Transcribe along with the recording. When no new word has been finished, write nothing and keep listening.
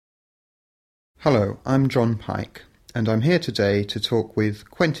Hello, I'm John Pike, and I'm here today to talk with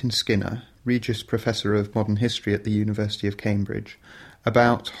Quentin Skinner, Regius Professor of Modern History at the University of Cambridge,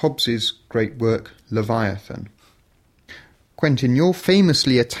 about Hobbes's great work, Leviathan. Quentin, you're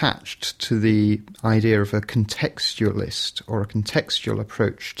famously attached to the idea of a contextualist or a contextual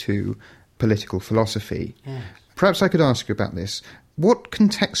approach to political philosophy. Yes. Perhaps I could ask you about this. What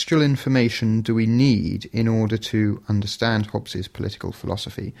contextual information do we need in order to understand Hobbes's political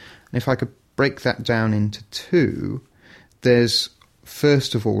philosophy? And if I could break that down into two, there's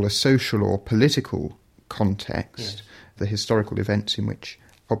first of all a social or political context, Yes. the historical events in which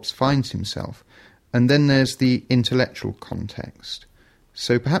Hobbes finds himself, and then there's the intellectual context.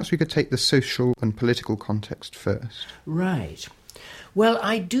 So perhaps we could take the social and political context first. Right. Well,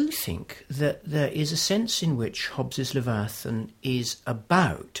 I do think that there is a sense in which Hobbes's Leviathan is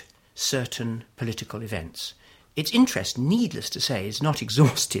about certain political events. Its interest, needless to say, is not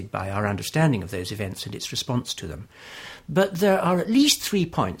exhausted by our understanding of those events and its response to them. But there are at least 3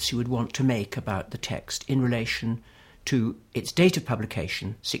 points you would want to make about the text in relation to its date of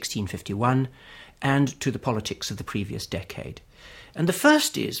publication, 1651, and to the politics of the previous decade. And the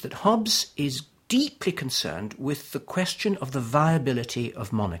first is that Hobbes is deeply concerned with the question of the viability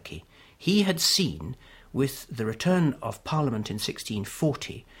of monarchy. He had seen, with the return of Parliament in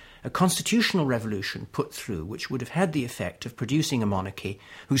 1640, a constitutional revolution put through which would have had the effect of producing a monarchy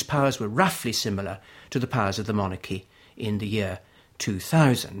whose powers were roughly similar to the powers of the monarchy in the year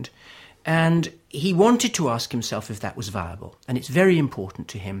 2000. And he wanted to ask himself if that was viable. And it's very important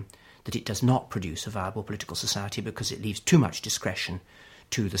to him that it does not produce a viable political society because it leaves too much discretion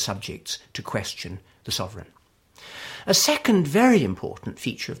to the subjects to question the sovereign. A second very important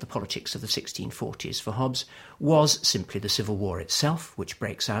feature of the politics of the 1640s for Hobbes was simply the Civil War itself, which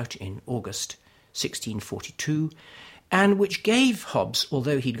breaks out in August 1642, and which gave Hobbes,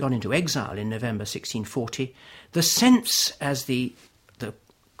 although he'd gone into exile in November 1640, the sense as the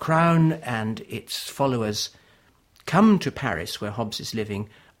Crown and its followers come to Paris, where Hobbes is living,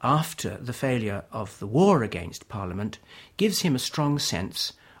 after the failure of the war against Parliament, gives him a strong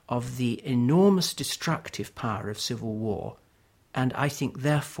sense of the enormous destructive power of civil war, and I think,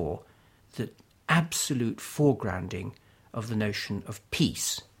 therefore, the absolute foregrounding of the notion of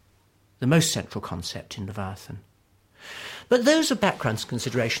peace, the most central concept in Leviathan. But those are background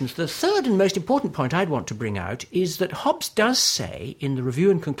considerations. The third and most important point I'd want to bring out is that Hobbes does say in the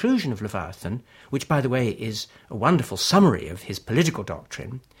review and conclusion of Leviathan, which, by the way, is a wonderful summary of his political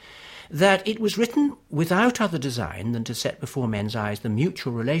doctrine, that it was written without other design than to set before men's eyes the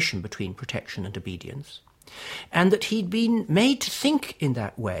mutual relation between protection and obedience, and that he'd been made to think in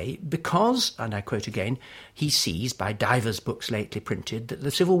that way because, and I quote again, he sees by divers books lately printed that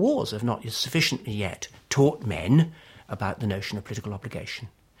the civil wars have not sufficiently yet taught men about the notion of political obligation.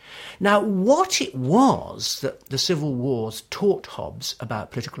 Now, what it was that the civil wars taught Hobbes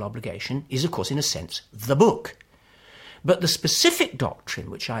about political obligation is, of course, in a sense, the book. But the specific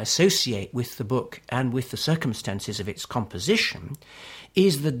doctrine which I associate with the book and with the circumstances of its composition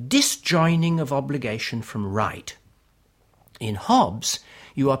is the disjoining of obligation from right. In Hobbes,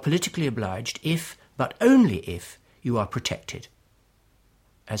 you are politically obliged if, but only if, you are protected.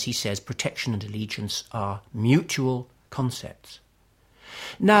 As he says, protection and allegiance are mutual concepts.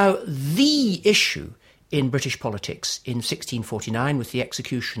 Now, the issue in British politics in 1649 with the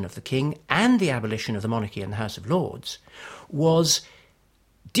execution of the king and the abolition of the monarchy and the House of Lords was,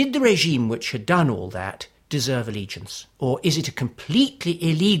 did the regime which had done all that deserve allegiance, or is it a completely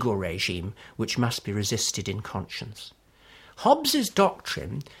illegal regime which must be resisted in conscience? Hobbes's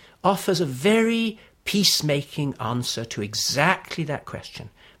doctrine offers a very peacemaking answer to exactly that question,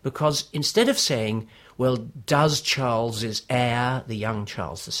 because instead of saying, well, does Charles's heir, the young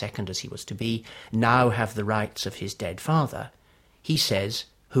Charles II as he was to be, now have the rights of his dead father? He says,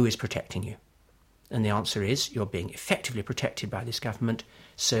 who is protecting you? And the answer is, you're being effectively protected by this government,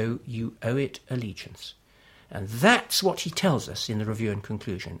 so you owe it allegiance. And that's what he tells us in the review and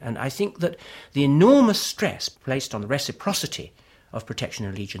conclusion. And I think that the enormous stress placed on the reciprocity of protection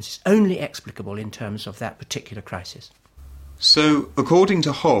and allegiance is only explicable in terms of that particular crisis. So, according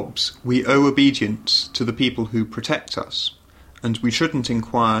to Hobbes, we owe obedience to the people who protect us, and we shouldn't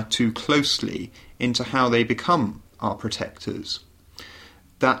inquire too closely into how they become our protectors.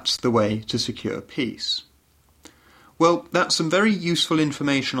 That's the way to secure peace. Well, that's some very useful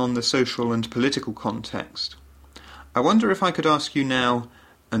information on the social and political context. I wonder if I could ask you now,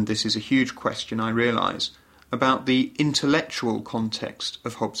 and this is a huge question, I realise, about the intellectual context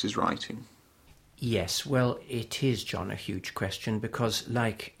of Hobbes's writing. Yes, well, it is, John, a huge question because,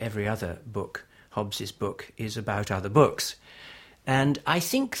 like every other book, Hobbes's book is about other books. And I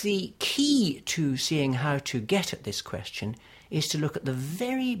think the key to seeing how to get at this question is to look at the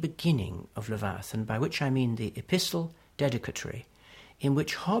very beginning of Leviathan, by which I mean the epistle dedicatory, in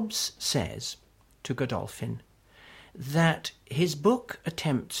which Hobbes says to Godolphin that his book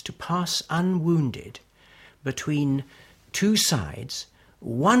attempts to pass unwounded between two sides,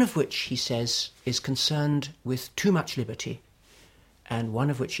 one of which, he says, is concerned with too much liberty, and one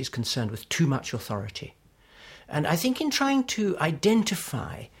of which is concerned with too much authority. And I think in trying to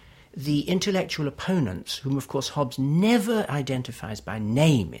identify the intellectual opponents, whom of course Hobbes never identifies by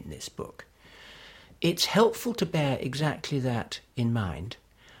name in this book, it's helpful to bear exactly that in mind.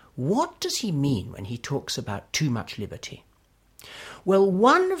 What does he mean when he talks about too much liberty? Well,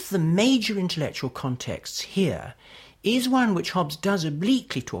 one of the major intellectual contexts here is one which Hobbes does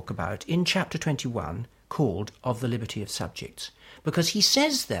obliquely talk about in chapter 21, called Of the Liberty of Subjects, because he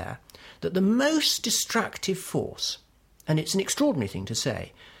says there that the most destructive force, and it's an extraordinary thing to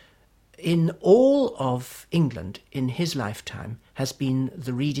say, in all of England in his lifetime has been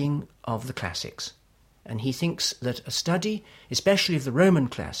the reading of the classics. And he thinks that a study, especially of the Roman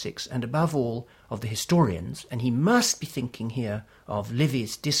classics, and above all of the historians, and he must be thinking here of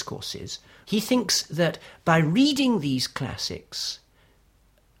Livy's discourses, he thinks that by reading these classics,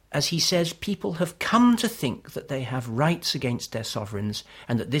 as he says, people have come to think that they have rights against their sovereigns,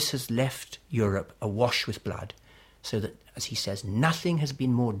 and that this has left Europe awash with blood, so that, as he says, nothing has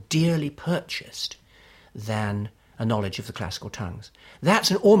been more dearly purchased than a knowledge of the classical tongues.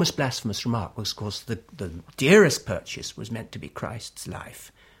 That's an almost blasphemous remark, because, of course, the dearest purchase was meant to be Christ's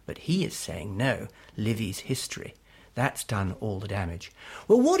life. But he is saying, no, Livy's history. That's done all the damage.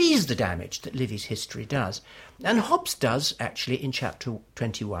 Well, what is the damage that Livy's history does? And Hobbes does, actually, in chapter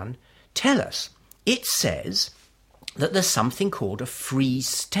 21, tell us. It says that there's something called a free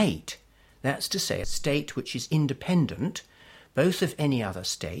state. That's to say, a state which is independent, both of any other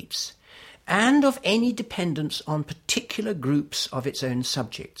states, and of any dependence on particular groups of its own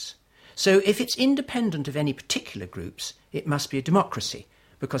subjects. So if it's independent of any particular groups, it must be a democracy,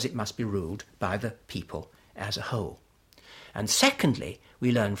 because it must be ruled by the people as a whole. And secondly,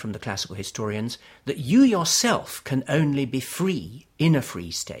 we learn from the classical historians that you yourself can only be free in a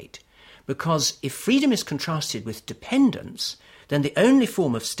free state, because if freedom is contrasted with dependence, then the only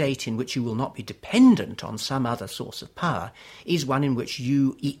form of state in which you will not be dependent on some other source of power is one in which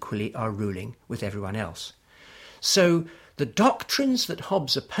you equally are ruling with everyone else. So the doctrines that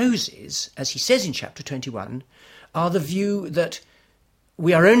Hobbes opposes, as he says in chapter 21, are the view that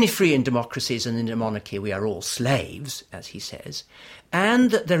we are only free in democracies, and in a monarchy we are all slaves, as he says,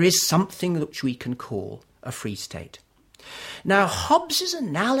 and that there is something which we can call a free state. Now, Hobbes's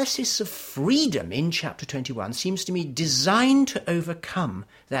analysis of freedom in chapter 21 seems to me designed to overcome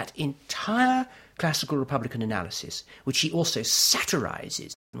that entire classical Republican analysis, which he also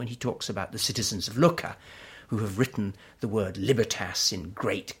satirizes when he talks about the citizens of Lucca, who have written the word libertas in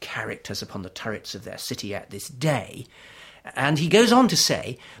great characters upon the turrets of their city at this day. And he goes on to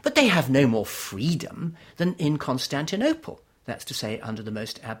say, but they have no more freedom than in Constantinople. That's to say, under the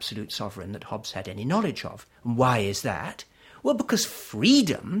most absolute sovereign that Hobbes had any knowledge of. And why is that? Well, because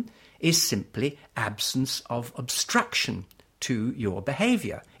freedom is simply absence of obstruction to your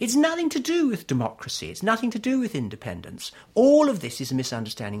behaviour. It's nothing to do with democracy. It's nothing to do with independence. All of this is a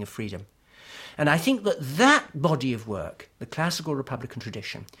misunderstanding of freedom. And I think that that body of work, the classical Republican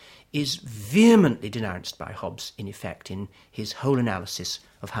tradition, is vehemently denounced by Hobbes, in effect, in his whole analysis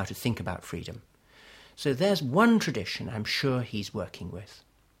of how to think about freedom. So there's one tradition I'm sure he's working with.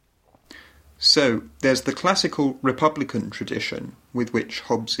 So there's the classical Republican tradition with which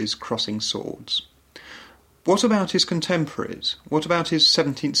Hobbes is crossing swords. What about his contemporaries? What about his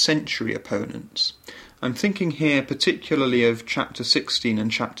 17th century opponents? I'm thinking here particularly of chapter 16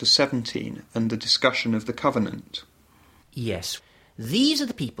 and chapter 17 and the discussion of the covenant. Yes, these are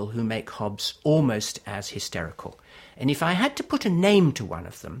the people who make Hobbes almost as hysterical. And if I had to put a name to one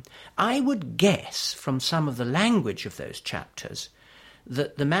of them, I would guess from some of the language of those chapters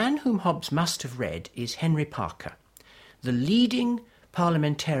that the man whom Hobbes must have read is Henry Parker, the leading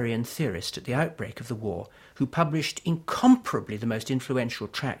parliamentarian theorist at the outbreak of the war, who published incomparably the most influential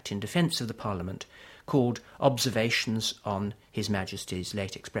tract in defence of the Parliament, called Observations on His Majesty's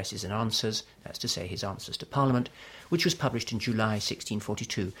Late Expresses and Answers, that's to say his answers to Parliament, which was published in July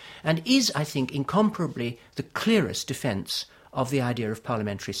 1642, and is, I think, incomparably the clearest defence of the idea of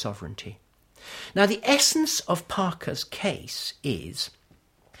parliamentary sovereignty. Now, the essence of Parker's case is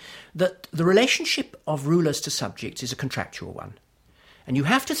that the relationship of rulers to subjects is a contractual one, and you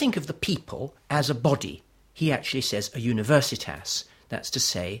have to think of the people as a body. He actually says a universitas, that's to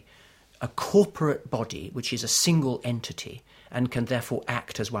say, a corporate body which is a single entity, and can therefore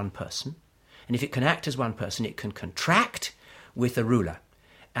act as one person. And if it can act as one person, it can contract with a ruler.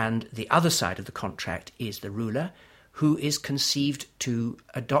 And the other side of the contract is the ruler, who is conceived to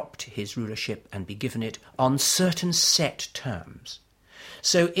adopt his rulership and be given it on certain set terms.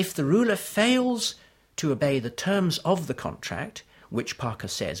 So if the ruler fails to obey the terms of the contract, which Parker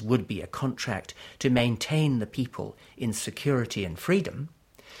says would be a contract to maintain the people in security and freedom,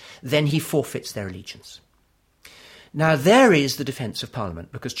 then he forfeits their allegiance. Now there is the defence of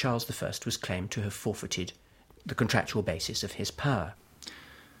Parliament, because Charles I was claimed to have forfeited the contractual basis of his power.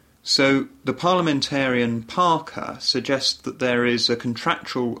 So the parliamentarian Parker suggests that there is a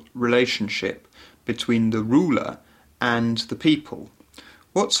contractual relationship between the ruler and the people.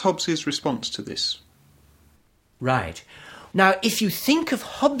 What's Hobbes's response to this? Right. Now, if you think of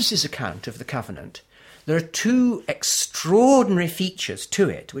Hobbes's account of the Covenant, there are two extraordinary features to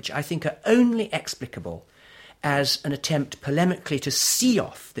it which I think are only explicable as an attempt polemically to see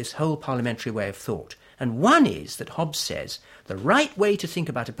off this whole parliamentary way of thought. And one is that Hobbes says the right way to think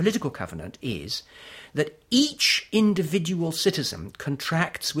about a political covenant is that each individual citizen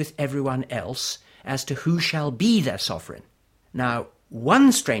contracts with everyone else as to who shall be their sovereign. Now,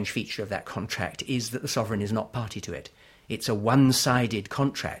 one strange feature of that contract is that the sovereign is not party to it. It's a one-sided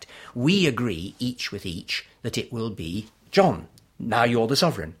contract. We agree, each with each, that it will be John. Now you're the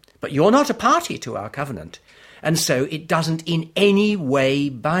sovereign. But you're not a party to our covenant. And so it doesn't in any way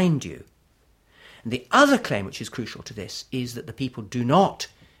bind you. And the other claim which is crucial to this is that the people do not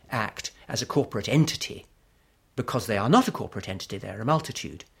act as a corporate entity, because they are not a corporate entity, they are a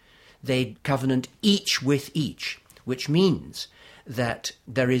multitude. They covenant each with each, which means that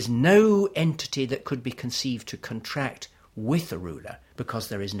there is no entity that could be conceived to contract with a ruler, because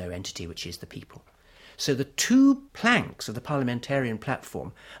there is no entity which is the people. So the two planks of the parliamentarian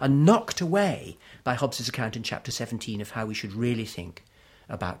platform are knocked away by Hobbes's account in chapter 17 of how we should really think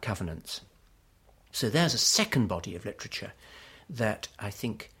about covenants. So there's a second body of literature that I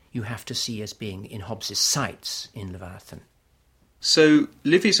think you have to see as being in Hobbes's sights in Leviathan. So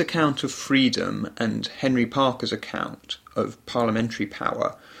Livy's account of freedom and Henry Parker's account of parliamentary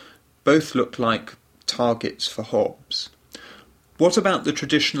power both look like targets for Hobbes. What about the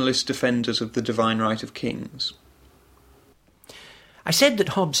traditionalist defenders of the divine right of kings? I said that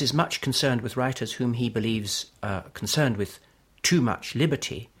Hobbes is much concerned with writers whom he believes are concerned with too much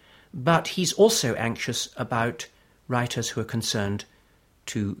liberty, but he's also anxious about writers who are concerned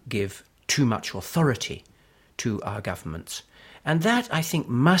to give too much authority to our governments. And that, I think,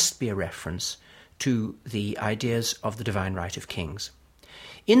 must be a reference to the ideas of the divine right of kings.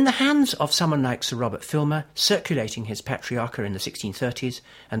 In the hands of someone like Sir Robert Filmer, circulating his Patriarcha in the 1630s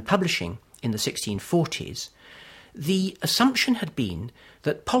and publishing in the 1640s, the assumption had been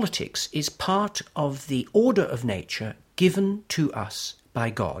that politics is part of the order of nature given to us by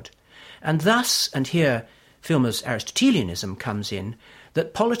God. And thus, and here Filmer's Aristotelianism comes in,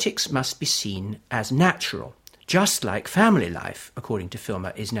 that politics must be seen as natural. Just like family life, according to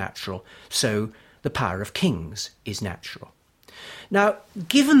Filmer, is natural, so the power of kings is natural. Now,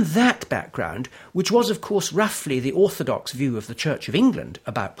 given that background, which was, of course, roughly the orthodox view of the Church of England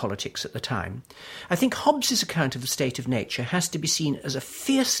about politics at the time, I think Hobbes's account of the state of nature has to be seen as a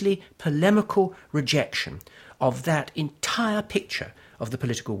fiercely polemical rejection of that entire picture of the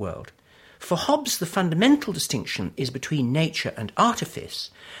political world. For Hobbes, the fundamental distinction is between nature and artifice,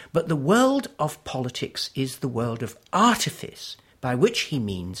 but the world of politics is the world of artifice, by which he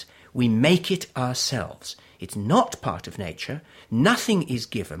means we make it ourselves. It's not part of nature, nothing is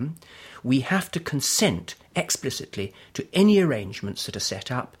given, we have to consent explicitly to any arrangements that are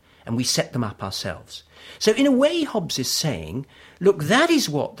set up, and we set them up ourselves. So in a way, Hobbes is saying, look, that is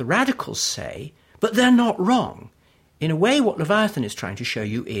what the radicals say, but they're not wrong. In a way, what Leviathan is trying to show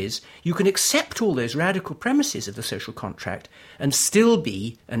you is you can accept all those radical premises of the social contract and still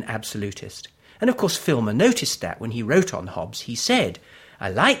be an absolutist. And of course, Filmer noticed that when he wrote on Hobbes. He said, I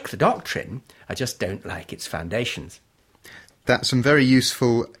like the doctrine, I just don't like its foundations. That's some very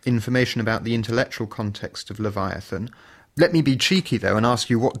useful information about the intellectual context of Leviathan. Let me be cheeky, though, and ask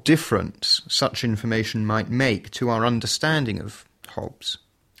you what difference such information might make to our understanding of Hobbes.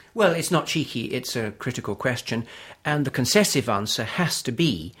 Well, it's not cheeky, it's a critical question, and the concessive answer has to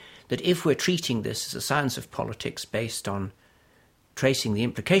be that if we're treating this as a science of politics based on tracing the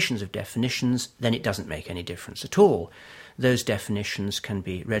implications of definitions, then it doesn't make any difference at all. Those definitions can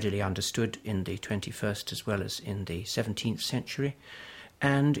be readily understood in the 21st as well as in the 17th century,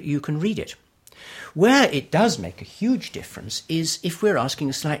 and you can read it. Where it does make a huge difference is if we're asking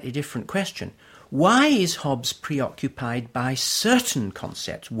a slightly different question. Why is Hobbes preoccupied by certain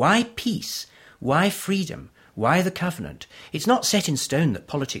concepts? Why peace? Why freedom? Why the covenant? It's not set in stone that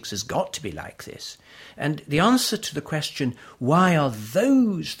politics has got to be like this. And the answer to the question, why are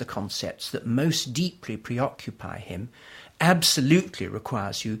those the concepts that most deeply preoccupy him, absolutely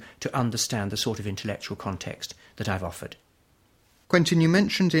requires you to understand the sort of intellectual context that I've offered. Quentin, you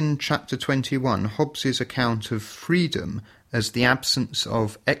mentioned in chapter 21 Hobbes's account of freedom as the absence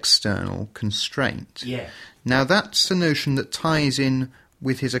of external constraint. Yeah. Now that's a notion that ties in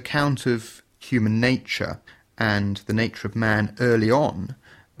with his account of human nature and the nature of man early on,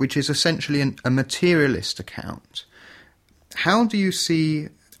 which is essentially a materialist account. How do you see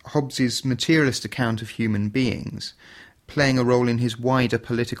Hobbes's materialist account of human beings playing a role in his wider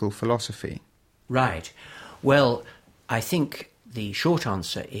political philosophy? Right. Well, I think the short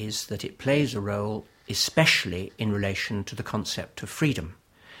answer is that it plays a role especially in relation to the concept of freedom,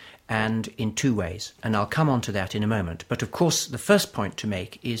 and in two ways, and I'll come on to that in a moment. But of course, the first point to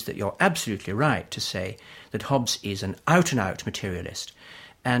make is that you're absolutely right to say that Hobbes is an out-and-out materialist,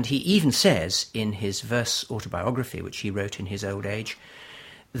 and he even says in his verse autobiography, which he wrote in his old age,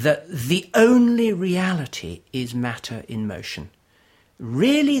 that the only reality is matter in motion.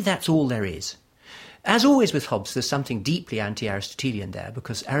 Really, that's all there is. As always with Hobbes, there's something deeply anti-Aristotelian there,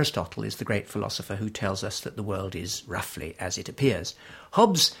 because Aristotle is the great philosopher who tells us that the world is roughly as it appears.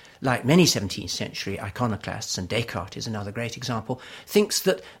 Hobbes, like many 17th century iconoclasts, and Descartes is another great example, thinks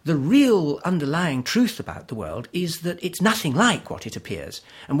that the real underlying truth about the world is that it's nothing like what it appears,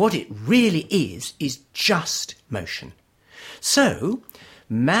 and what it really is just motion. So,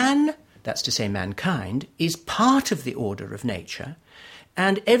 man, that's to say mankind, is part of the order of nature,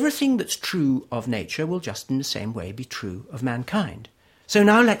 and everything that's true of nature will just in the same way be true of mankind. So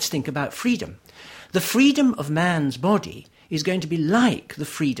now let's think about freedom. The freedom of man's body is going to be like the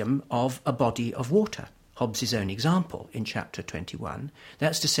freedom of a body of water. Hobbes' own example in chapter 21.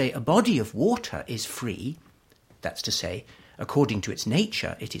 That's to say, a body of water is free, that's to say, according to its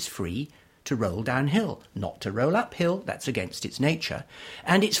nature, it is free to roll downhill, not to roll uphill, that's against its nature.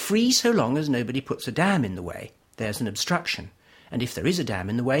 And it's free so long as nobody puts a dam in the way. There's an obstruction. And if there is a dam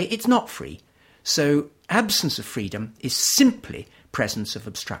in the way, it's not free. So absence of freedom is simply presence of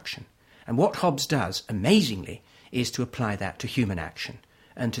obstruction. And what Hobbes does, amazingly, is to apply that to human action,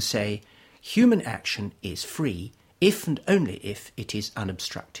 and to say human action is free if and only if it is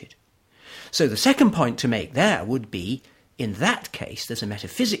unobstructed. So the second point to make there would be, in that case, there's a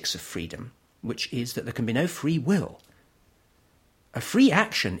metaphysics of freedom, which is that there can be no free will. A free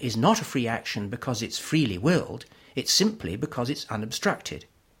action is not a free action because it's freely willed, it's simply because it's unobstructed.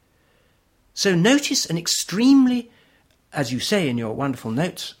 So notice an extremely, as you say in your wonderful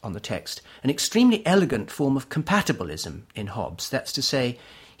notes on the text, an extremely elegant form of compatibilism in Hobbes. That's to say,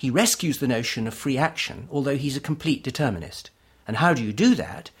 he rescues the notion of free action, although he's a complete determinist. And how do you do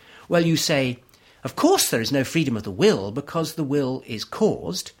that? Well, you say, of course there is no freedom of the will because the will is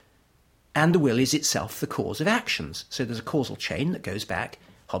caused, and the will is itself the cause of actions. So there's a causal chain that goes back,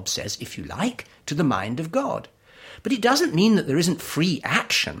 Hobbes says, if you like, to the mind of God. But it doesn't mean that there isn't free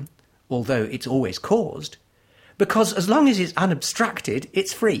action, although it's always caused, because as long as it's unobstructed,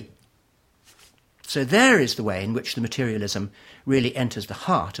 it's free. So there is the way in which the materialism really enters the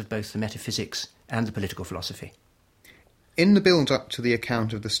heart of both the metaphysics and the political philosophy. In the build-up to the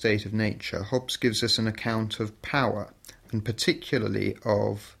account of the state of nature, Hobbes gives us an account of power, and particularly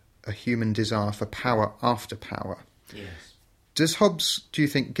of a human desire for power after power. Yes. Does Hobbes, do you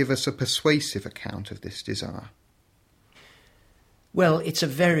think, give us a persuasive account of this desire? Well, it's a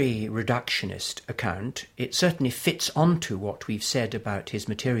very reductionist account. It certainly fits onto what we've said about his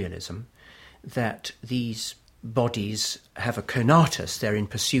materialism, that these bodies have a conatus, they're in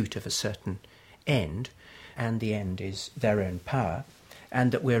pursuit of a certain end, and the end is their own power,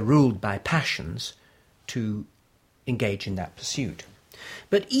 and that we're ruled by passions to engage in that pursuit.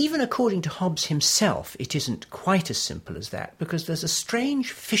 But even according to Hobbes himself, it isn't quite as simple as that, because there's a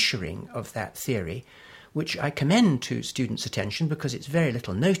strange fissuring of that theory, which I commend to students' attention because it's very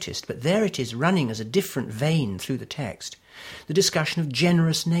little noticed, but there it is running as a different vein through the text, the discussion of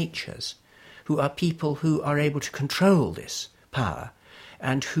generous natures, who are people who are able to control this power,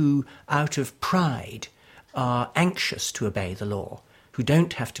 and who, out of pride, are anxious to obey the law, who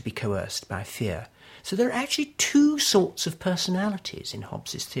don't have to be coerced by fear. So there are actually two sorts of personalities in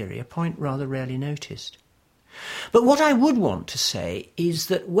Hobbes' theory, a point rather rarely noticed. But what I would want to say is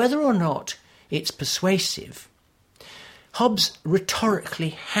that whether or not it's persuasive, Hobbes rhetorically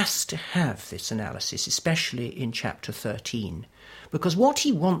has to have this analysis, especially in chapter 13, because what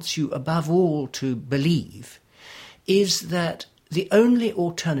he wants you above all to believe is that the only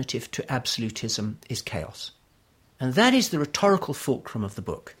alternative to absolutism is chaos. And that is the rhetorical fulcrum of the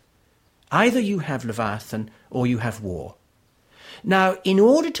book. Either you have Leviathan or you have war. Now, in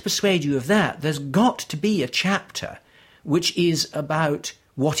order to persuade you of that, there's got to be a chapter which is about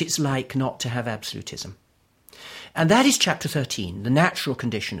what it's like not to have absolutism. And that is chapter 13, the natural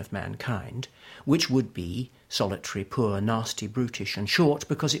condition of mankind, which would be solitary, poor, nasty, brutish, and short,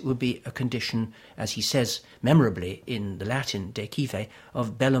 because it would be a condition, as he says memorably in the Latin De Cive,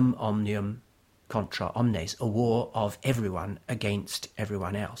 of bellum omnium contra omnes, a war of everyone against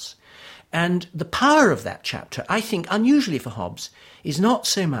everyone else. And the power of that chapter, I think, unusually for Hobbes, is not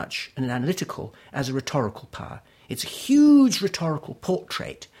so much an analytical as a rhetorical power. It's a huge rhetorical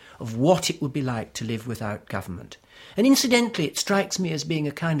portrait of what it would be like to live without government. And incidentally, it strikes me as being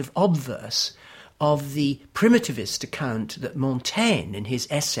a kind of obverse of the primitivist account that Montaigne, in his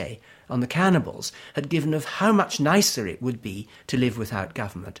essay on the cannibals, had given of how much nicer it would be to live without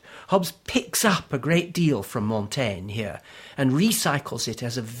government. Hobbes picks up a great deal from Montaigne here and recycles it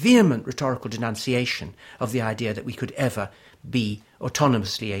as a vehement rhetorical denunciation of the idea that we could ever be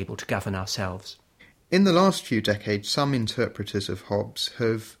autonomously able to govern ourselves. In the last few decades, some interpreters of Hobbes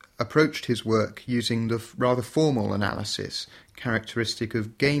have approached his work using the rather formal analysis characteristic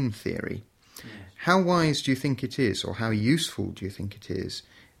of game theory. Yes. How wise do you think it is, or how useful do you think it is,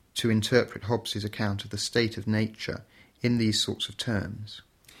 to interpret Hobbes's account of the state of nature in these sorts of terms?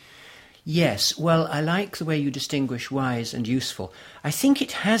 Yes, well, I like the way you distinguish wise and useful. I think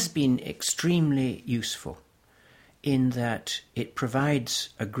it has been extremely useful in that it provides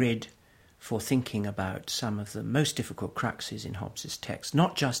a grid for thinking about some of the most difficult cruxes in Hobbes's text,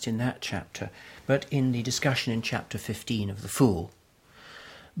 not just in that chapter, but in the discussion in chapter 15 of The Fool.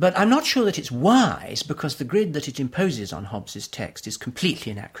 But I'm not sure that it's wise, because the grid that it imposes on Hobbes's text is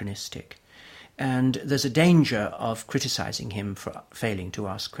completely anachronistic, and there's a danger of criticising him for failing to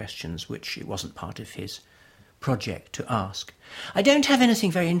ask questions which it wasn't part of his project to ask. I don't have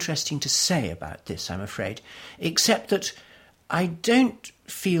anything very interesting to say about this, I'm afraid, except that I don't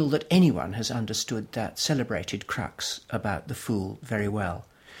feel that anyone has understood that celebrated crux about the Fool very well.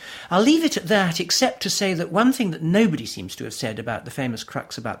 I'll leave it at that, except to say that one thing that nobody seems to have said about the famous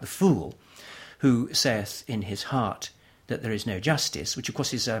crux about the Fool, who saith in his heart that there is no justice, which of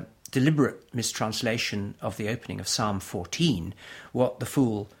course is a deliberate mistranslation of the opening of Psalm 14. What the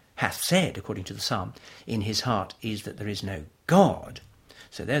Fool hath said, according to the psalm, in his heart is that there is no God.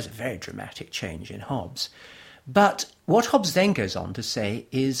 So there's a very dramatic change in Hobbes. But what Hobbes then goes on to say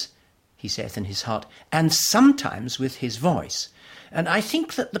is, he saith in his heart, and sometimes with his voice. And I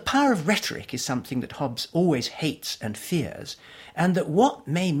think that the power of rhetoric is something that Hobbes always hates and fears, and that what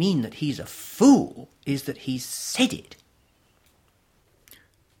may mean that he's a fool is that he's said it.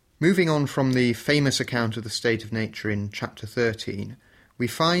 Moving on from the famous account of the state of nature in chapter 13, we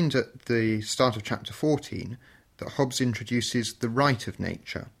find at the start of chapter 14 that Hobbes introduces the right of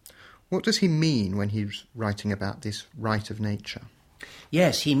nature. What does he mean when he's writing about this right of nature?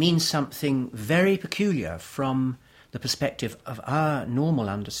 Yes, he means something very peculiar from the perspective of our normal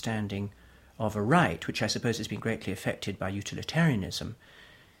understanding of a right, which I suppose has been greatly affected by utilitarianism,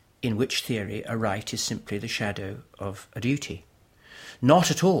 in which theory a right is simply the shadow of a duty.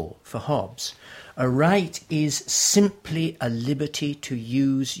 Not at all for Hobbes. A right is simply a liberty to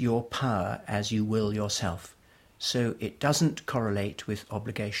use your power as you will yourself. So it doesn't correlate with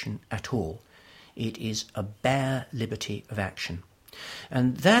obligation at all. It is a bare liberty of action.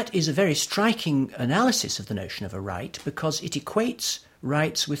 And that is a very striking analysis of the notion of a right, because it equates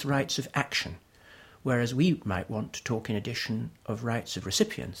rights with rights of action, whereas we might want to talk in addition of rights of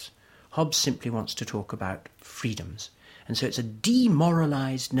recipients. Hobbes simply wants to talk about freedoms. And so it's a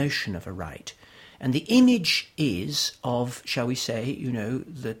demoralised notion of a right. And the image is of, shall we say,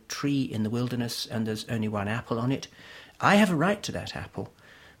 the tree in the wilderness and there's only one apple on it. I have a right to that apple,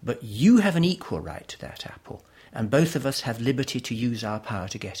 but you have an equal right to that apple. And both of us have liberty to use our power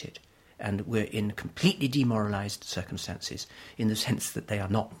to get it. And we're in completely demoralised circumstances, in the sense that they are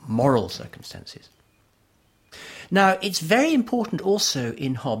not moral circumstances. Now, it's very important also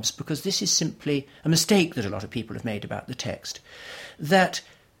in Hobbes, because this is simply a mistake that a lot of people have made about the text, that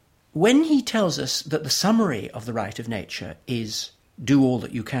when he tells us that the summary of the right of nature is do all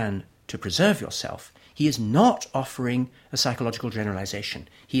that you can to preserve yourself, he is not offering a psychological generalisation.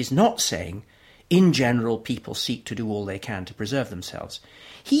 He is not saying, in general, people seek to do all they can to preserve themselves.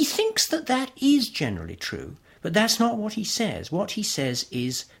 He thinks that that is generally true, but that's not what he says. What he says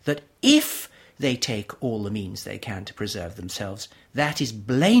is that if they take all the means they can to preserve themselves, that is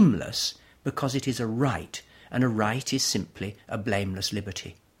blameless because it is a right, and a right is simply a blameless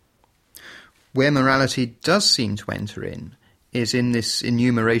liberty. Where morality does seem to enter in is in this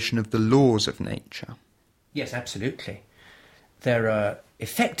enumeration of the laws of nature. Yes, absolutely. There are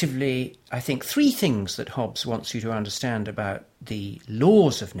effectively, I think, three things that Hobbes wants you to understand about the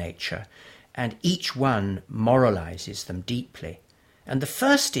laws of nature, and each one moralises them deeply. And the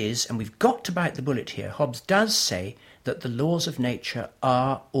first is, and we've got to bite the bullet here, Hobbes does say that the laws of nature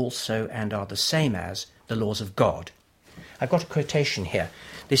are also and are the same as the laws of God. I've got a quotation here.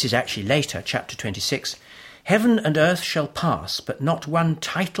 This is actually later, chapter 26. "Heaven and earth shall pass, but not one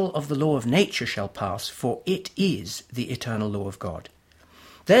title of the law of nature shall pass, for it is the eternal law of God."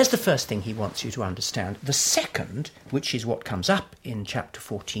 There's the first thing he wants you to understand. The second, which is what comes up in chapter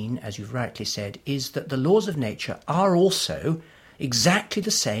 14, as you've rightly said, is that the laws of nature are also exactly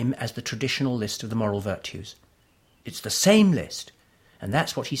the same as the traditional list of the moral virtues. It's the same list, and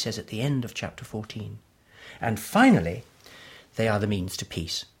that's what he says at the end of chapter 14. And finally, they are the means to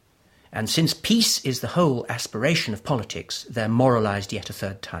peace. And since peace is the whole aspiration of politics, they're moralised yet a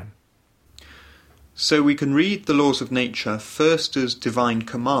third time. So we can read the laws of nature first as divine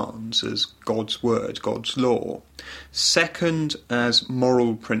commands, as God's word, God's law, second as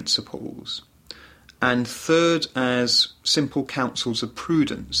moral principles, and third as simple counsels of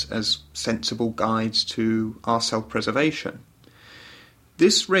prudence, as sensible guides to our self-preservation.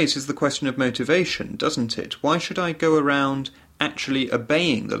 This raises the question of motivation, doesn't it? Why should I go around actually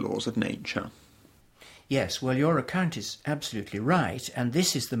obeying the laws of nature? Yes, well, your account is absolutely right, and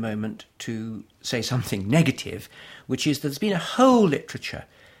this is the moment to say something negative, which is that there's been a whole literature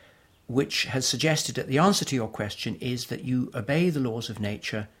which has suggested that the answer to your question is that you obey the laws of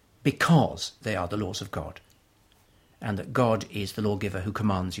nature because they are the laws of God, and that God is the lawgiver who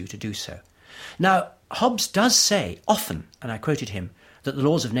commands you to do so. Now, Hobbes does say often, and I quoted him, that the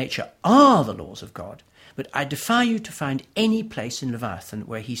laws of nature are the laws of God, but I defy you to find any place in Leviathan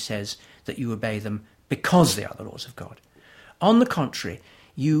where he says that you obey them because they are the laws of God. On the contrary,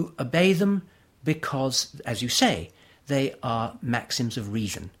 you obey them because, as you say, they are maxims of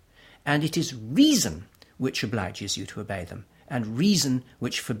reason, and it is reason which obliges you to obey them, and reason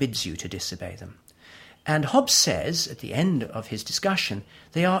which forbids you to disobey them. And Hobbes says, at the end of his discussion,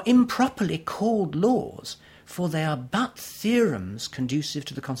 they are improperly called laws, for they are but theorems conducive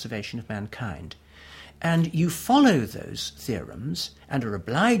to the conservation of mankind. And you follow those theorems, and are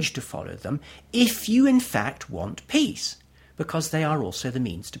obliged to follow them, if you in fact want peace, because they are also the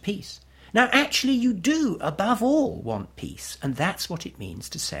means to peace. Now, actually, you do, above all, want peace, and that's what it means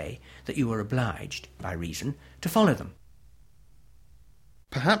to say that you are obliged, by reason, to follow them.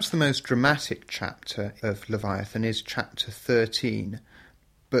 Perhaps the most dramatic chapter of Leviathan is chapter 13,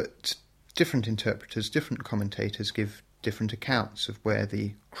 but different interpreters, different commentators give different accounts of where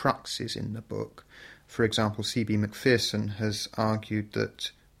the crux is in the book. For example, C.B. Macpherson has argued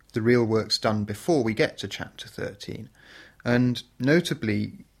that the real work's done before we get to chapter 13, and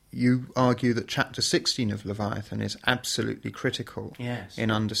notably you argue that chapter 16 of Leviathan is absolutely critical in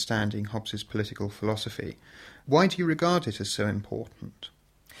understanding Hobbes's political philosophy. Why do you regard it as so important?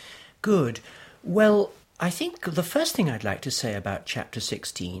 Good. Well, I think the first thing I'd like to say about chapter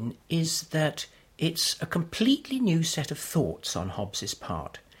 16 is that it's a completely new set of thoughts on Hobbes's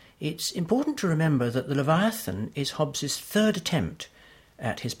part. It's important to remember that the Leviathan is Hobbes's third attempt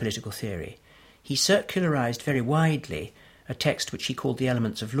at his political theory. He circularised very widely a text which he called The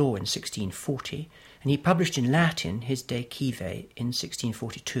Elements of Law in 1640, and he published in Latin his De Cive in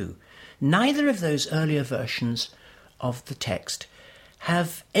 1642. Neither of those earlier versions of the text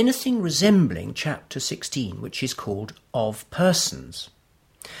have anything resembling chapter 16, which is called Of Persons.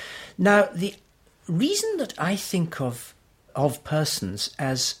 Now, the reason that I think of Persons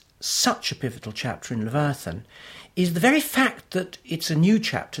as such a pivotal chapter in Leviathan is the very fact that it's a new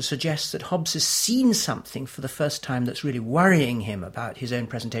chapter suggests that Hobbes has seen something for the first time that's really worrying him about his own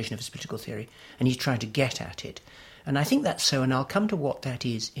presentation of his political theory, and he's trying to get at it. And I think that's so, and I'll come to what that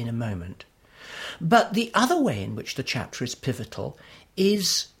is in a moment. But the other way in which the chapter is pivotal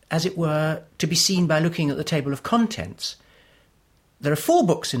is, as it were, to be seen by looking at the table of contents. There are 4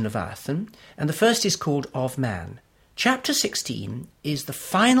 books in Leviathan, and the first is called Of Man. Chapter 16 is the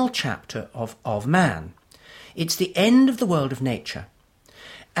final chapter of Man. It's the end of the world of nature,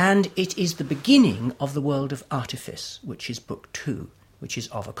 and it is the beginning of the world of artifice, which is book 2, which is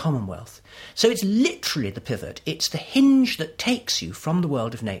Of a Commonwealth. So it's literally the pivot. It's the hinge that takes you from the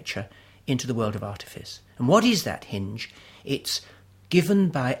world of nature into the world of artifice. And what is that hinge? It's given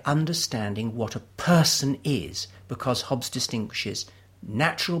by understanding what a person is, because Hobbes distinguishes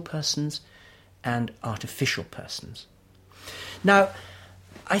natural persons and artificial persons. Now,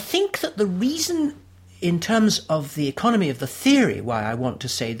 I think that the reason, in terms of the economy of the theory, why I want to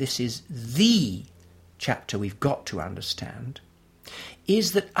say this is the chapter we've got to understand,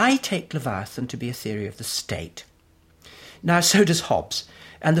 is that I take Leviathan to be a theory of the state. Now, so does Hobbes.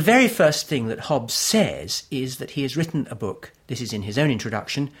 And the very first thing that Hobbes says is that he has written a book, this is in his own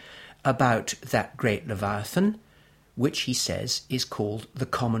introduction, about that great Leviathan, which he says is called the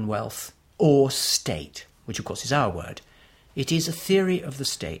Commonwealth or State, which of course is our word. It is a theory of the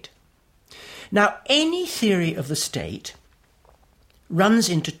state. Now, any theory of the state runs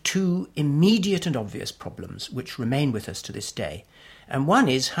into two immediate and obvious problems which remain with us to this day. And one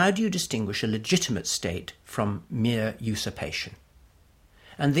is, how do you distinguish a legitimate state from mere usurpation?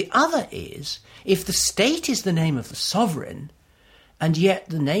 And the other is, if the state is the name of the sovereign, and yet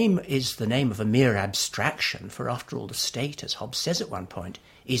the name is the name of a mere abstraction, for after all the state, as Hobbes says at one point,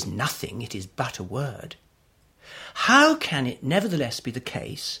 is nothing, it is but a word, how can it nevertheless be the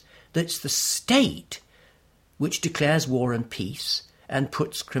case that it's the state which declares war and peace and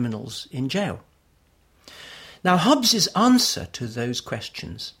puts criminals in jail? Now, Hobbes's answer to those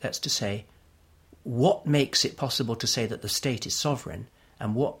questions, that's to say, what makes it possible to say that the state is sovereign,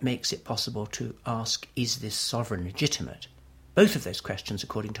 and what makes it possible to ask, is this sovereign legitimate? Both of those questions,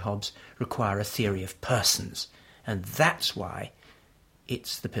 according to Hobbes, require a theory of persons, and that's why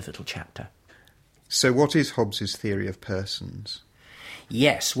it's the pivotal chapter. So what is Hobbes's theory of persons?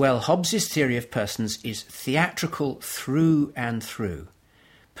 Yes, well, Hobbes's theory of persons is theatrical through and through.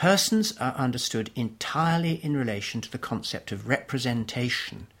 Persons are understood entirely in relation to the concept of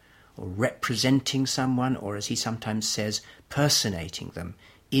representation, or representing someone, or as he sometimes says, personating them,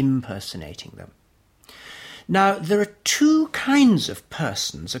 impersonating them. Now, there are two kinds of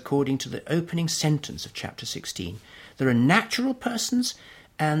persons according to the opening sentence of chapter 16. There are natural persons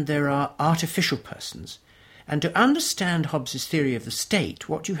and there are artificial persons. And to understand Hobbes's theory of the state,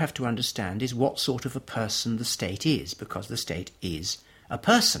 what you have to understand is what sort of a person the state is, because the state is a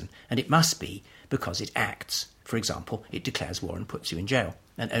person, and it must be because it acts. For example, it declares war and puts you in jail,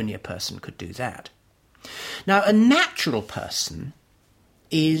 and only a person could do that. Now, a natural person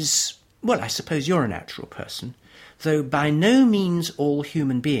is, well, I suppose you're a natural person, though by no means all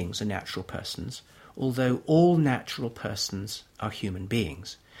human beings are natural persons, although all natural persons are human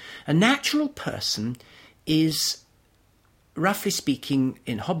beings. A natural person is, roughly speaking,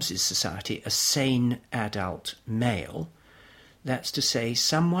 in Hobbes's society, a sane adult male. That's to say,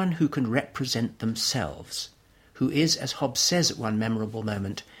 someone who can represent themselves, who is, as Hobbes says at one memorable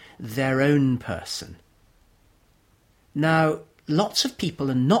moment, their own person. Now, lots of people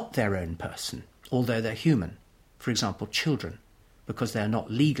are not their own person, although they're human. For example, children, because they're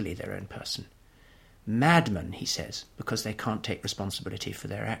not legally their own person. Madmen, he says, because they can't take responsibility for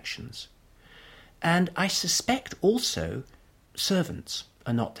their actions. And I suspect also servants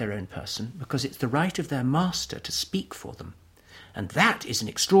are not their own person, because it's the right of their master to speak for them. And that is an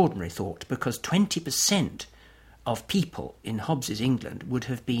extraordinary thought, because 20% of people in Hobbes's England would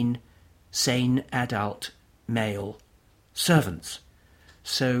have been sane, adult, male servants.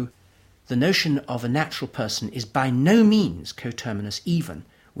 So the notion of a natural person is by no means coterminous even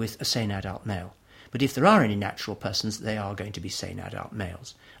with a sane adult male. But if there are any natural persons, they are going to be sane adult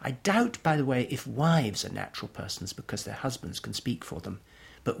males. I doubt, by the way, if wives are natural persons because their husbands can speak for them,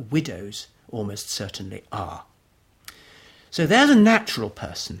 but widows almost certainly are. So there's a natural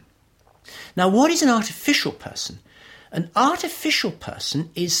person. Now, what is an artificial person? An artificial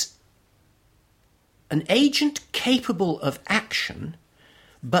person is an agent capable of action,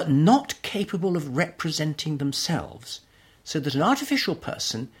 but not capable of representing themselves. So that an artificial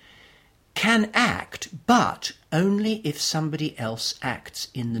person can act, but only if somebody else acts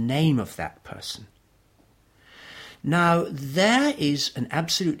in the name of that person. Now, there is an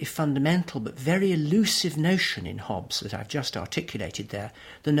absolutely fundamental but very elusive notion in Hobbes that I've just articulated there,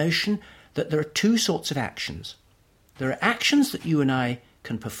 the notion that there are two sorts of actions. There are actions that you and I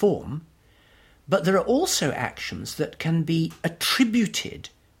can perform, but there are also actions that can be attributed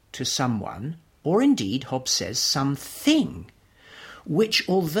to someone, or indeed, Hobbes says, something, which,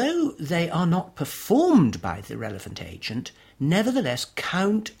 although they are not performed by the relevant agent, nevertheless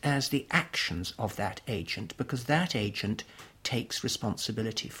count as the actions of that agent, because that agent takes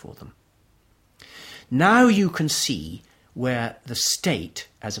responsibility for them. Now you can see where the state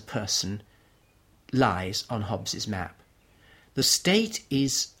as a person lies on Hobbes's map. The state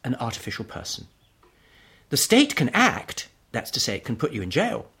is an artificial person. The state can act, that's to say it can put you in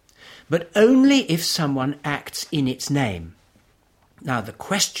jail, but only if someone acts in its name. Now, the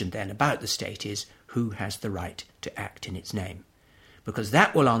question then about the state is, who has the right to act in its name? Because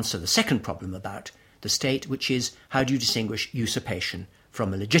that will answer the second problem about the state, which is, how do you distinguish usurpation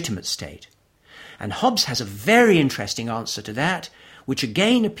from a legitimate state? And Hobbes has a very interesting answer to that, which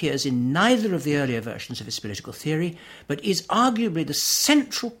again appears in neither of the earlier versions of his political theory, but is arguably the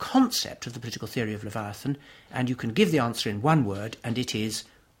central concept of the political theory of Leviathan, and you can give the answer in one word, and it is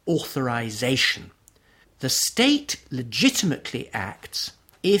authorization. The state legitimately acts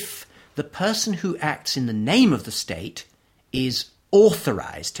if the person who acts in the name of the state is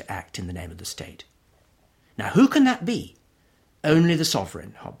authorized to act in the name of the state. Now, who can that be? Only the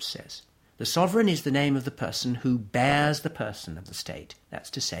sovereign, Hobbes says. The sovereign is the name of the person who bears the person of the state.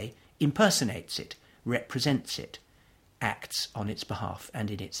 That's to say, impersonates it, represents it, acts on its behalf and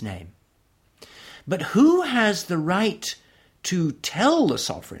in its name. But who has the right to tell the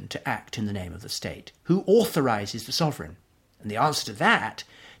sovereign to act in the name of the state? Who authorizes the sovereign? And the answer to that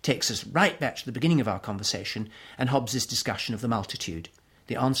takes us right back to the beginning of our conversation and Hobbes's discussion of the multitude.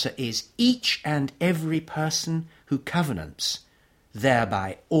 The answer is each and every person who covenants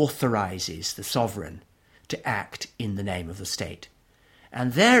thereby authorizes the sovereign to act in the name of the state.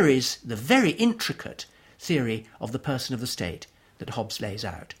 And there is the very intricate theory of the person of the state that Hobbes lays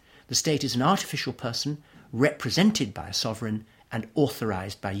out. The state is an artificial person represented by a sovereign and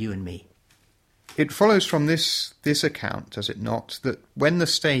authorized by you and me. It follows from this account, does it not, that when the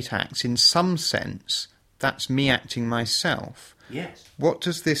state acts, in some sense, that's me acting myself. Yes. What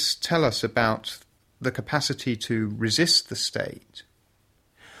does this tell us about the capacity to resist the state?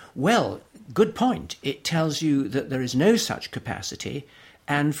 Well, good point. It tells you that there is no such capacity,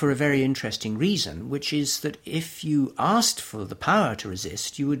 and for a very interesting reason, which is that if you asked for the power to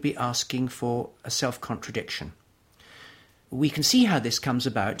resist, you would be asking for a self-contradiction. We can see how this comes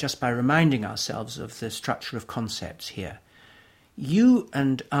about just by reminding ourselves of the structure of concepts here. You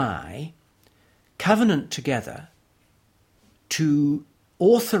and I covenant together to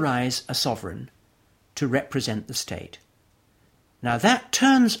authorize a sovereign to represent the state. Now that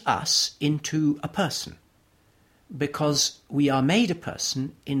turns us into a person, because we are made a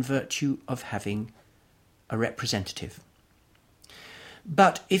person in virtue of having a representative.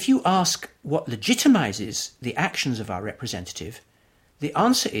 But if you ask what legitimizes the actions of our representative, the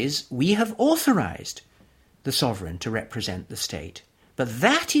answer is we have authorized the sovereign to represent the state. But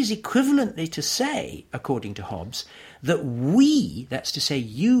that is equivalently to say, according to Hobbes, that we, that's to say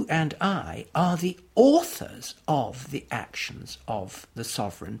you and I, are the authors of the actions of the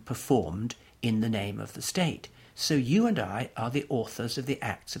sovereign performed in the name of the state. So you and I are the authors of the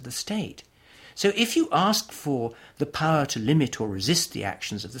acts of the state. So if you ask for the power to limit or resist the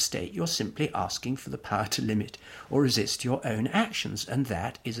actions of the state, you're simply asking for the power to limit or resist your own actions, and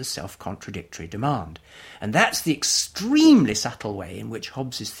that is a self-contradictory demand. And that's the extremely subtle way in which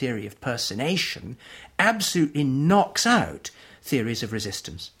Hobbes's theory of personation absolutely knocks out theories of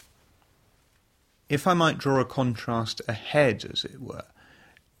resistance. If I might draw a contrast ahead, as it were,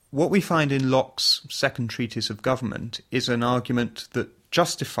 what we find in Locke's second treatise of government is an argument that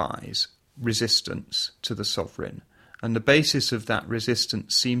justifies resistance to the sovereign, and the basis of that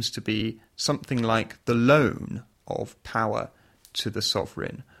resistance seems to be something like the loan of power to the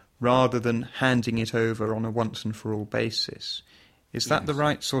sovereign, rather than handing it over on a once-and-for-all basis. Is that the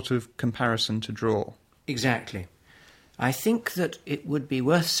right sort of comparison to draw? Exactly. I think that it would be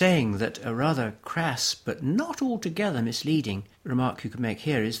worth saying that a rather crass, but not altogether misleading remark you could make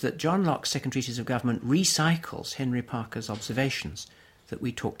here is that John Locke's second treatise of government recycles Henry Parker's observations that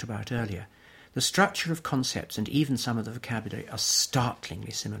we talked about earlier. The structure of concepts and even some of the vocabulary are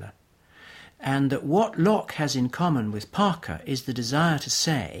startlingly similar. And that what Locke has in common with Parker is the desire to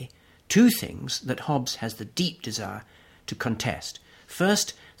say two things that Hobbes has the deep desire to contest.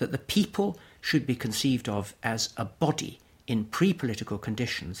 First, that the people should be conceived of as a body in pre-political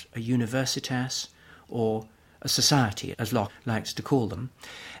conditions, a universitas or a society, as Locke likes to call them,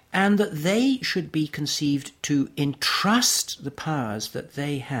 and that they should be conceived to entrust the powers that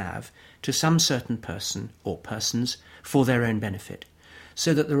they have to some certain person or persons for their own benefit,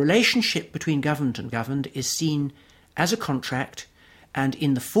 so that the relationship between governed and governed is seen as a contract and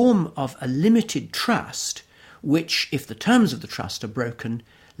in the form of a limited trust, which, if the terms of the trust are broken,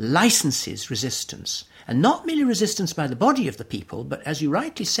 licenses resistance, and not merely resistance by the body of the people, but, as you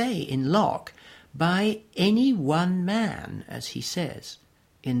rightly say in Locke, by any one man, as he says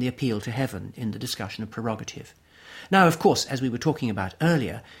in the Appeal to Heaven, in the discussion of prerogative. Now, of course, as we were talking about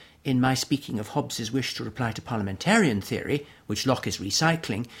earlier, in my speaking of Hobbes's wish to reply to parliamentarian theory, which Locke is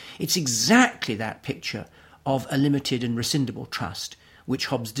recycling, it's exactly that picture of a limited and rescindable trust which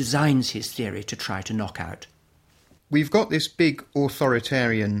Hobbes designs his theory to try to knock out. We've got this big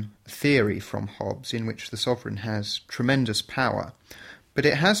authoritarian theory from Hobbes in which the sovereign has tremendous power, but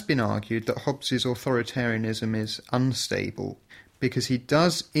it has been argued that Hobbes's authoritarianism is unstable because he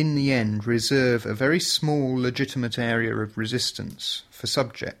does, in the end, reserve a very small legitimate area of resistance for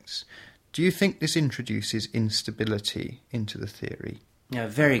subjects. Do you think this introduces instability into the theory? A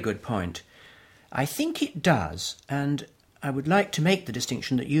very good point. I think it does, and I would like to make the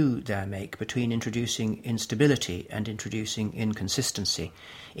distinction that you there make between introducing instability and introducing inconsistency.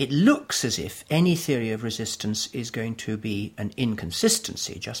 It looks as if any theory of resistance is going to be an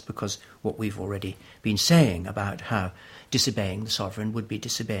inconsistency, just because what we've already been saying about how disobeying the sovereign would be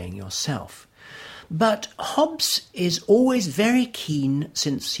disobeying yourself. But Hobbes is always very keen,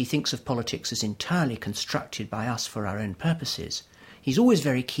 since he thinks of politics as entirely constructed by us for our own purposes, he's always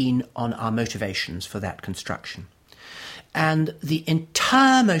very keen on our motivations for that construction. And the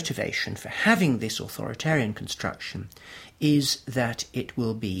entire motivation for having this authoritarian construction is that it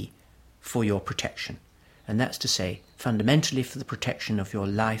will be for your protection. And that's to say, fundamentally for the protection of your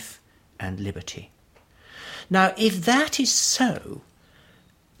life and liberty. Now, if that is so,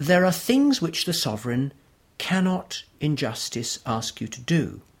 there are things which the sovereign cannot in justice ask you to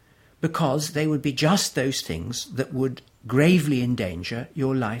do, because they would be just those things that would gravely endanger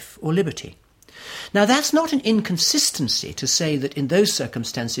your life or liberty. Now, that's not an inconsistency to say that in those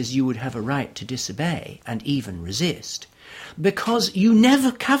circumstances you would have a right to disobey and even resist, because you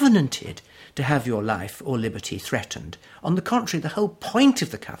never covenanted to have your life or liberty threatened. On the contrary, the whole point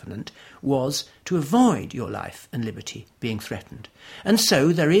of the covenant was to avoid your life and liberty being threatened. And so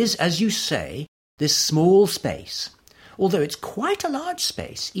there is, as you say, this small space, although it's quite a large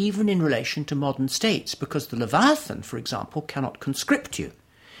space, even in relation to modern states, because the Leviathan, for example, cannot conscript you.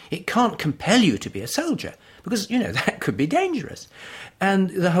 It can't compel you to be a soldier, because, that could be dangerous. And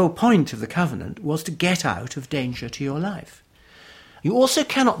the whole point of the covenant was to get out of danger to your life. You also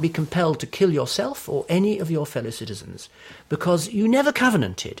cannot be compelled to kill yourself or any of your fellow citizens, because you never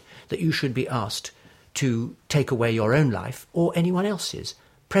covenanted that you should be asked to take away your own life or anyone else's.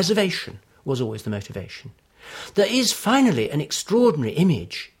 Preservation was always the motivation. There is finally an extraordinary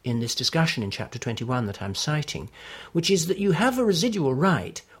image in this discussion in chapter 21 that I'm citing, which is that you have a residual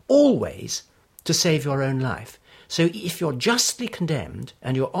right always to save your own life. So if you're justly condemned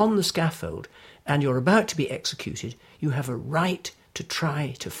and you're on the scaffold and you're about to be executed, you have a right to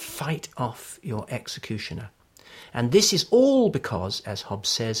try to fight off your executioner. And this is all because, as Hobbes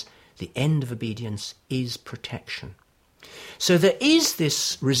says, the end of obedience is protection. So there is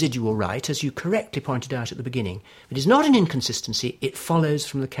this residual right, as you correctly pointed out at the beginning. It is not an inconsistency, it follows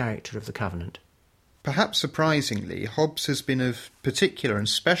from the character of the covenant. Perhaps surprisingly, Hobbes has been of particular and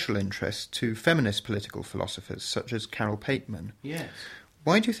special interest to feminist political philosophers such as Carol Pateman. Yes.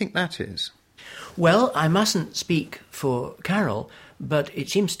 Why do you think that is? Well, I mustn't speak for Carol, but it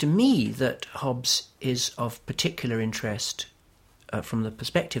seems to me that Hobbes is of particular interest from the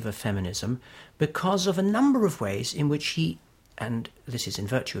perspective of feminism because of a number of ways in which he, and this is in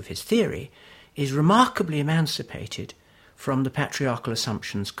virtue of his theory, is remarkably emancipated from the patriarchal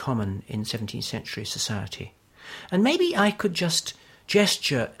assumptions common in 17th century society. And maybe I could just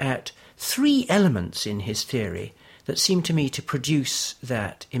gesture at three elements in his theory that seem to me to produce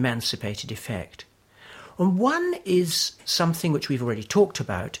that emancipated effect. And one is something which we've already talked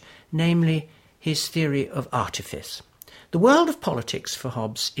about, namely his theory of artifice. The world of politics for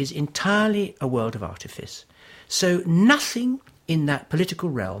Hobbes is entirely a world of artifice. So nothing in that political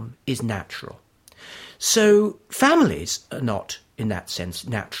realm is natural. So families are not, in that sense,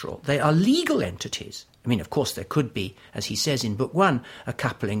 natural. They are legal entities. I mean, of course, there could be, as he says in Book 1, a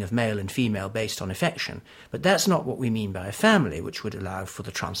coupling of male and female based on affection. But that's not what we mean by a family, which would allow for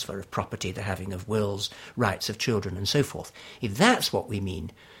the transfer of property, the having of wills, rights of children, and so forth. If that's what we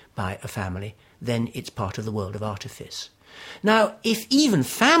mean by a family, then it's part of the world of artifice. Now, if even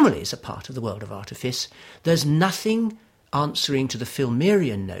families are part of the world of artifice, there's nothing answering to the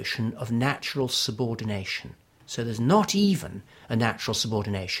Filmerian notion of natural subordination. So there's not even a natural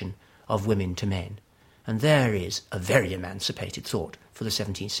subordination of women to men. And there is a very emancipated thought for the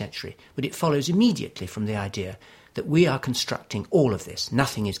 17th century. But it follows immediately from the idea that we are constructing all of this.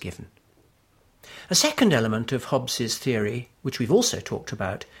 Nothing is given. A second element of Hobbes's theory, which we've also talked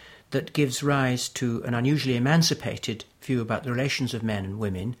about, that gives rise to an unusually emancipated view about the relations of men and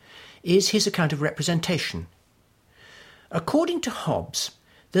women, is his account of representation. According to Hobbes,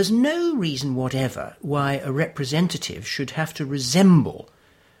 there's no reason whatever why a representative should have to resemble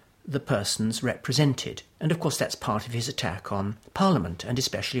the persons represented. And of course that's part of his attack on Parliament, and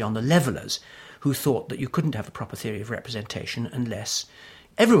especially on the Levellers, who thought that you couldn't have a proper theory of representation unless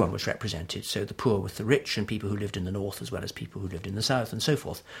everyone was represented, so the poor with the rich and people who lived in the north as well as people who lived in the south and so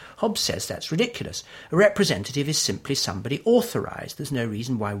forth. Hobbes says that's ridiculous. A representative is simply somebody authorised. There's no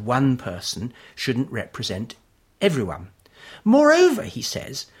reason why one person shouldn't represent everyone. Moreover, he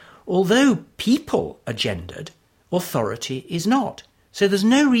says, although people are gendered, authority is not. So there's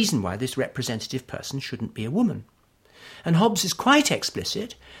no reason why this representative person shouldn't be a woman. And Hobbes is quite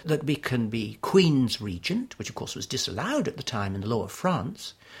explicit that we can be Queen's Regent, which of course was disallowed at the time in the law of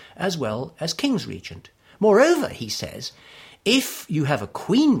France, as well as King's Regent. Moreover, he says, if you have a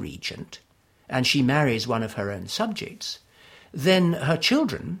Queen Regent and she marries one of her own subjects, then her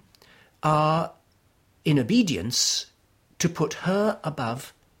children are in obedience to put her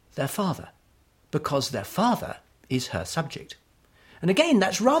above their father, because their father is her subject. And again,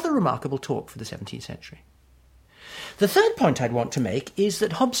 that's rather remarkable talk for the 17th century. The third point I'd want to make is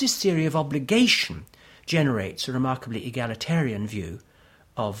that Hobbes's theory of obligation generates a remarkably egalitarian view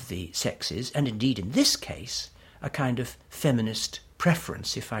of the sexes, and indeed in this case, a kind of feminist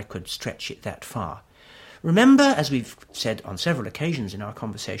preference, if I could stretch it that far. Remember, as we've said on several occasions in our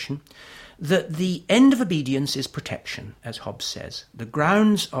conversation, that the end of obedience is protection, as Hobbes says. The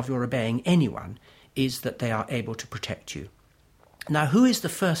grounds of your obeying anyone is that they are able to protect you. Now, who is the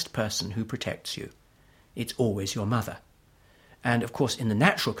first person who protects you? It's always your mother. And, of course, in the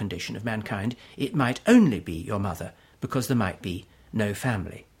natural condition of mankind, it might only be your mother, because there might be no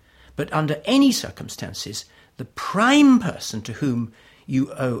family. But under any circumstances, the prime person to whom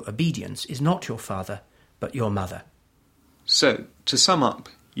you owe obedience is not your father, but your mother. So, to sum up,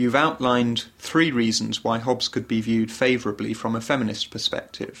 you've outlined 3 reasons why Hobbes could be viewed favourably from a feminist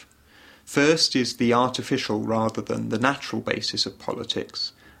perspective. First is the artificial rather than the natural basis of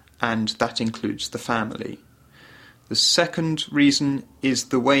politics, and that includes the family. The second reason is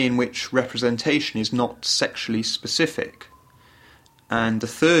the way in which representation is not sexually specific. And the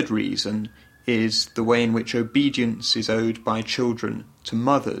third reason is the way in which obedience is owed by children to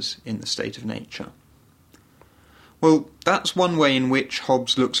mothers in the state of nature. Well, that's one way in which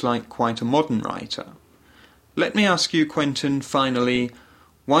Hobbes looks like quite a modern writer. Let me ask you, Quentin, finally,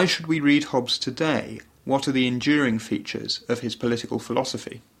 why should we read Hobbes today? What are the enduring features of his political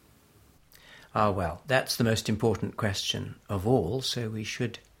philosophy? Ah, well, that's the most important question of all, so we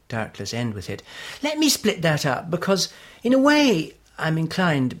should doubtless end with it. Let me split that up, because in a way I'm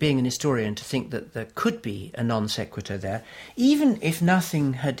inclined, being an historian, to think that there could be a non sequitur there, even if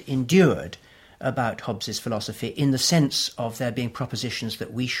nothing had endured about Hobbes's philosophy in the sense of there being propositions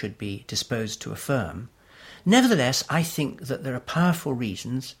that we should be disposed to affirm. Nevertheless, I think that there are powerful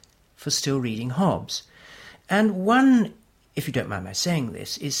reasons for still reading Hobbes. And one, if you don't mind my saying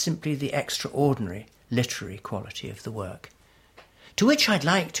this, is simply the extraordinary literary quality of the work. To which I'd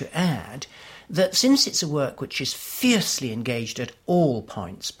like to add that since it's a work which is fiercely engaged at all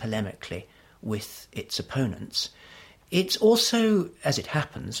points polemically with its opponents, it's also, as it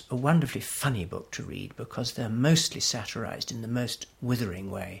happens, a wonderfully funny book to read because they're mostly satirised in the most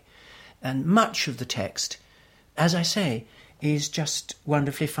withering way. And much of the text, as I say, is just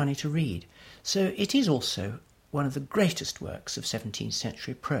wonderfully funny to read. So it is also one of the greatest works of 17th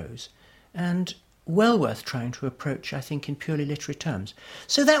century prose, and well worth trying to approach, I think, in purely literary terms.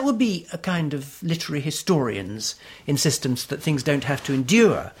 So that would be a kind of literary historian's insistence that things don't have to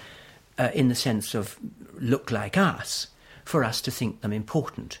endure in the sense of look like us, for us to think them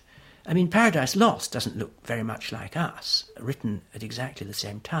important. I mean, Paradise Lost doesn't look very much like us. Written at exactly the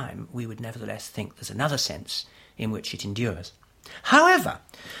same time, we would nevertheless think there's another sense in which it endures. However,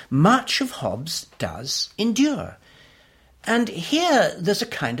 much of Hobbes does endure. And here there's a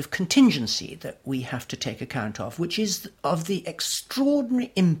kind of contingency that we have to take account of, which is of the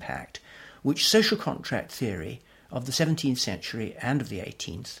extraordinary impact which social contract theory of the 17th century and of the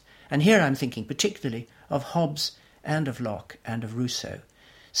 18th, and here I'm thinking particularly of Hobbes and of Locke and of Rousseau,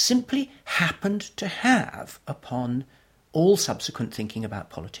 simply happened to have upon all subsequent thinking about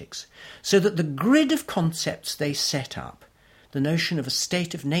politics, so that the grid of concepts they set up, the notion of a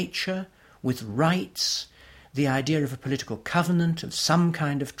state of nature with rights, the idea of a political covenant of some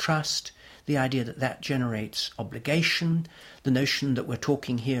kind of trust, the idea that that generates obligation, the notion that we're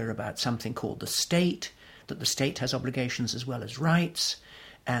talking here about something called the state, that the state has obligations as well as rights,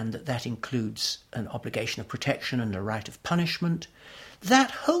 and that that includes an obligation of protection and a right of punishment.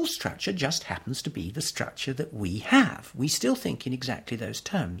 That whole structure just happens to be the structure that we have. We still think in exactly those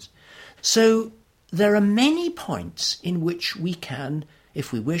terms. So there are many points in which we can,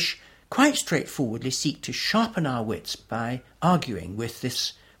 if we wish, quite straightforwardly seek to sharpen our wits by arguing with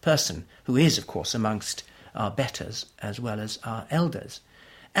this person, who is, of course, amongst our betters as well as our elders.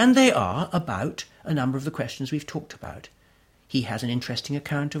 And they are about a number of the questions we've talked about. He has an interesting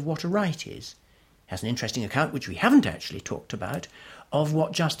account of what a right is, has an interesting account, which we haven't actually talked about, of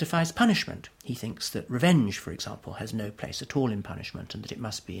what justifies punishment. He thinks that revenge, for example, has no place at all in punishment and that it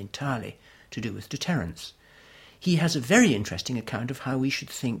must be entirely to do with deterrence. he has a very interesting account of how we should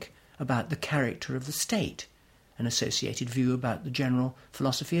think about the character of the state, an associated view about the general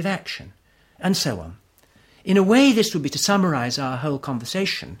philosophy of action, and so on. In a way, this would be to summarise our whole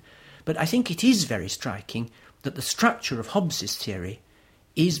conversation, but I think it is very striking that the structure of Hobbes's theory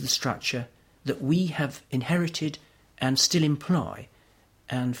is the structure that we have inherited and still employ,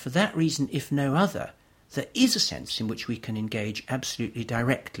 and for that reason, if no other, there is a sense in which we can engage absolutely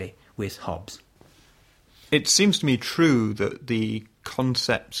directly with Hobbes. It seems to me true that the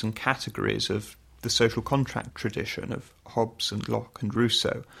concepts and categories of the social contract tradition of Hobbes and Locke and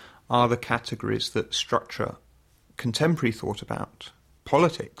Rousseau are the categories that structure contemporary thought about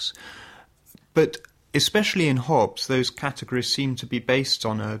politics. But especially in Hobbes, those categories seem to be based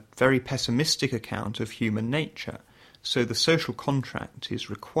on a very pessimistic account of human nature. So the social contract is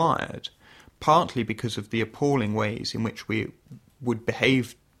required, partly because of the appalling ways in which we would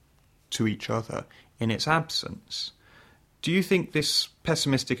behave to each other in its absence. Do you think this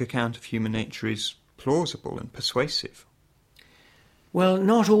pessimistic account of human nature is plausible and persuasive? Well,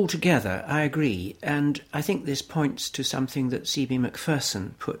 not altogether, I agree, and I think this points to something that C.B.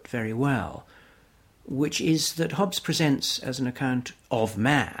 Macpherson put very well, which is that Hobbes presents as an account of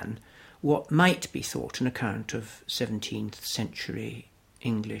man what might be thought an account of 17th century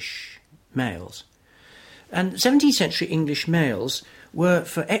English males. And 17th century English males were,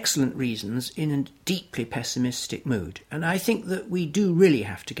 for excellent reasons, in a deeply pessimistic mood. And I think that we do really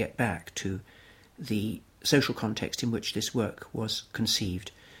have to get back to the social context in which this work was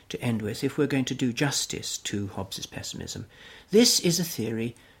conceived to end with, if we're going to do justice to Hobbes's pessimism. This is a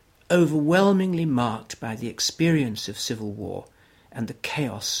theory overwhelmingly marked by the experience of civil war and the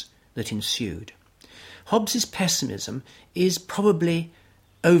chaos that ensued. Hobbes's pessimism is probably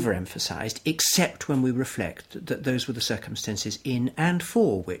overemphasised, except when we reflect that those were the circumstances in and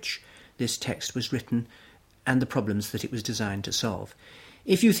for which this text was written and the problems that it was designed to solve.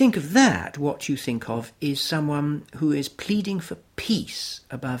 If you think of that, what you think of is someone who is pleading for peace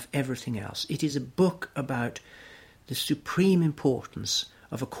above everything else. It is a book about the supreme importance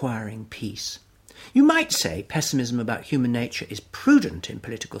of acquiring peace. You might say pessimism about human nature is prudent in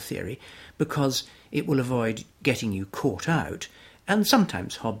political theory because it will avoid getting you caught out, and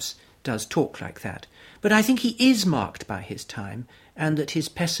sometimes Hobbes does talk like that. But I think he is marked by his time, and that his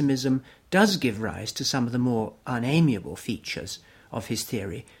pessimism does give rise to some of the more unamiable features of his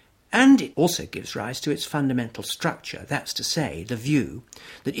theory, and it also gives rise to its fundamental structure, that's to say, the view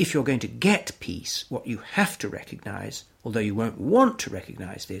that if you're going to get peace, what you have to recognise, although you won't want to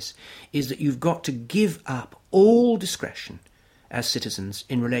recognise this, is that you've got to give up all discretion as citizens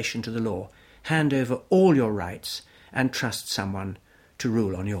in relation to the law, hand over all your rights, and trust someone to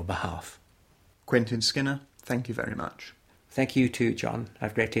rule on your behalf. Quentin Skinner, thank you very much. Thank you too, John.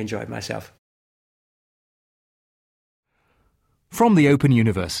 I've greatly enjoyed myself. From the Open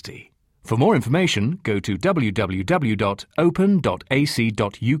University. For more information, go to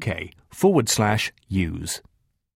www.open.ac.uk/use.